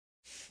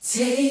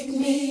Take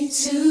me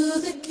to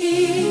the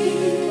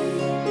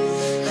King.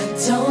 I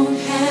don't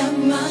have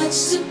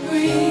much to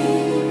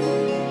bring.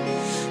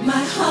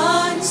 My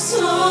heart is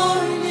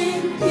torn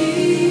in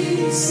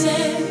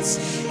pieces.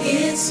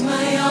 It's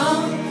my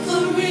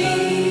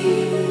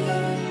offering.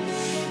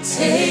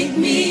 Take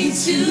me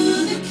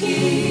to the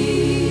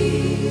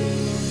King.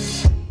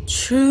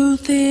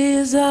 Truth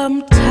is,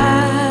 I'm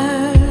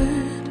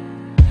tired.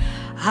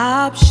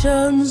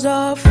 Options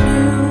are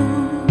few.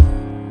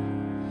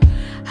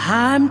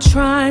 I'm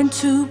trying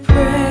to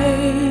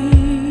pray,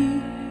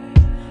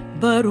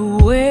 but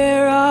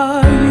where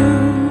are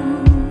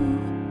you?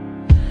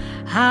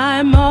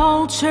 I'm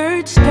all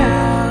churched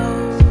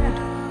out,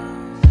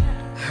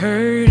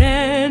 hurt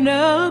and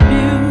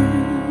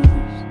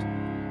abused.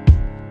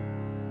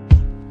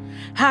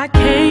 I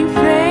can't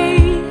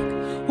fake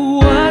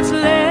what's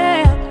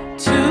left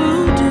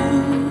to do.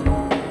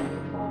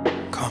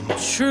 Come on.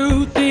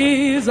 Truth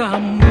is,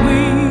 I'm weak.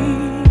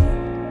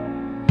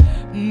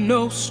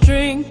 No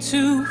strength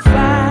to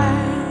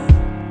fight,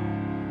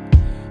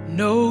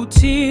 no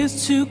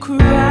tears to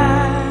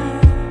cry.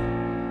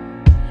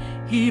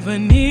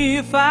 Even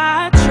if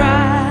I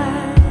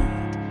tried,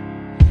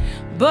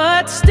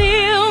 but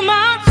still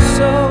my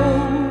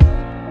soul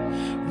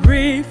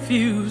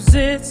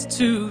refuses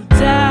to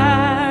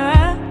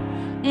die.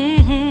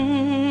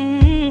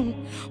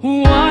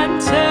 One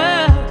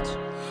touch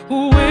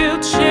will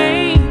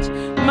change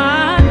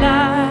my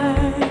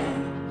life.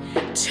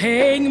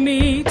 Take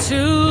me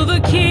to the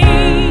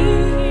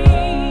King.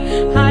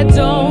 I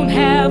don't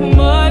have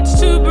much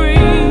to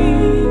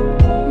bring.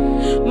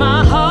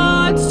 My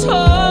heart's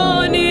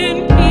torn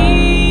in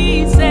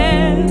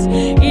pieces.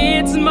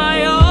 It's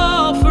my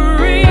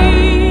offering.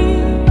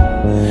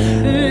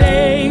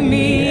 Lay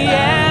me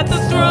at the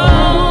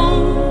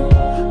throne.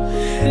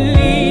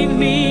 Leave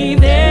me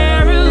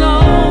there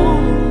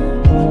alone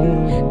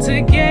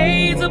to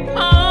gaze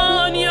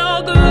upon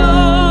your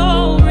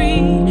glory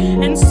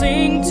and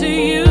sing to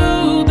you.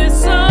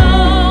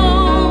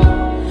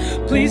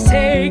 Please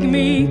take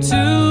me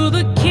to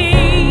the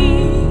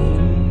King.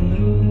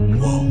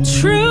 Whoa.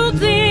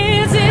 Truth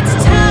is, it's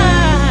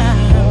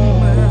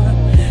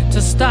time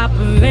to stop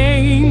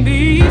playing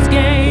these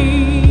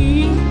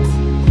games.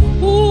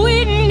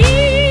 We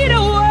need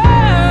a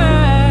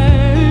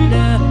word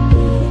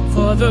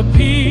for the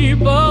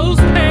people's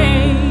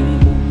pain.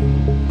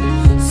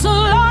 So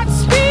Lord,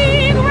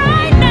 speak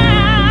right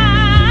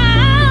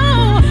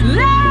now.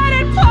 Let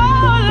it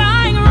pour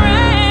like rain.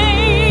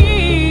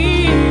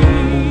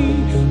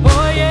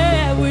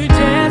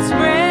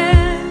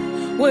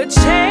 We're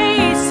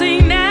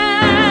chasing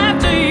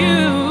after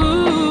you.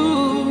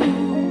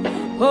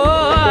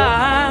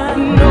 Oh,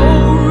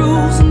 no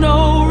rules,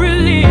 no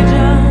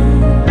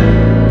religion.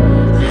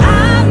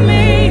 I've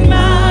made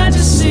my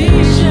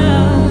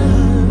decision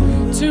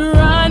to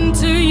run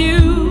to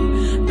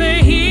you, the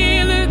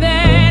healer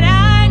that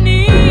I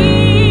need.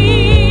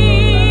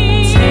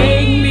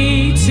 Take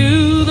me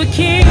to the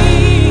King.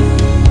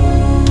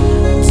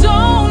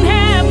 Don't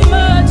have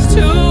much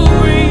to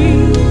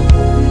bring.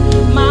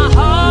 My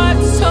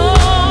heart's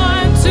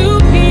torn to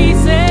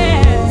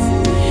pieces.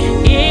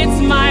 It's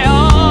my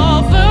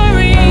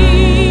offering.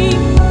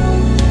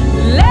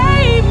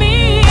 Lay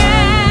me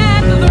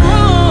at the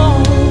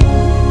throne.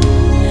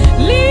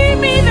 Leave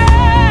me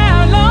there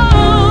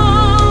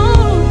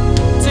alone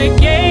to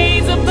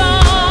gaze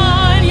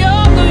upon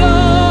your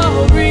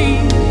glory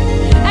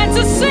and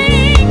to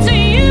sing to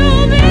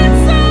you this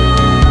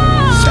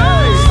song.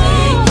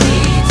 Take me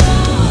to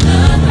the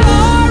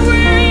Lord,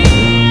 we're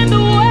in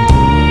the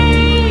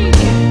way.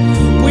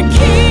 We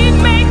keep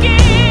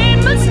making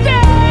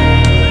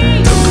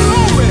mistakes.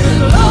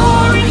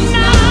 Glory's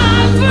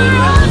not for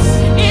us,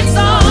 it's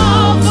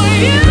all for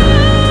you.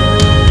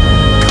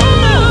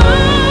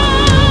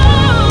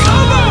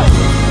 Come on.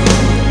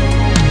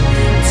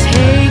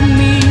 Take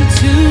me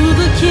to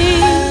the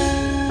King.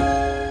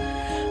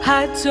 I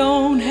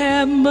don't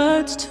have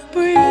much to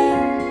bring.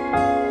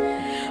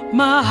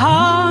 My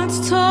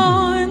heart's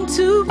torn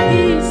to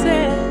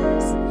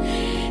pieces.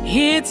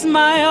 It's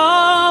my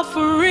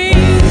offering.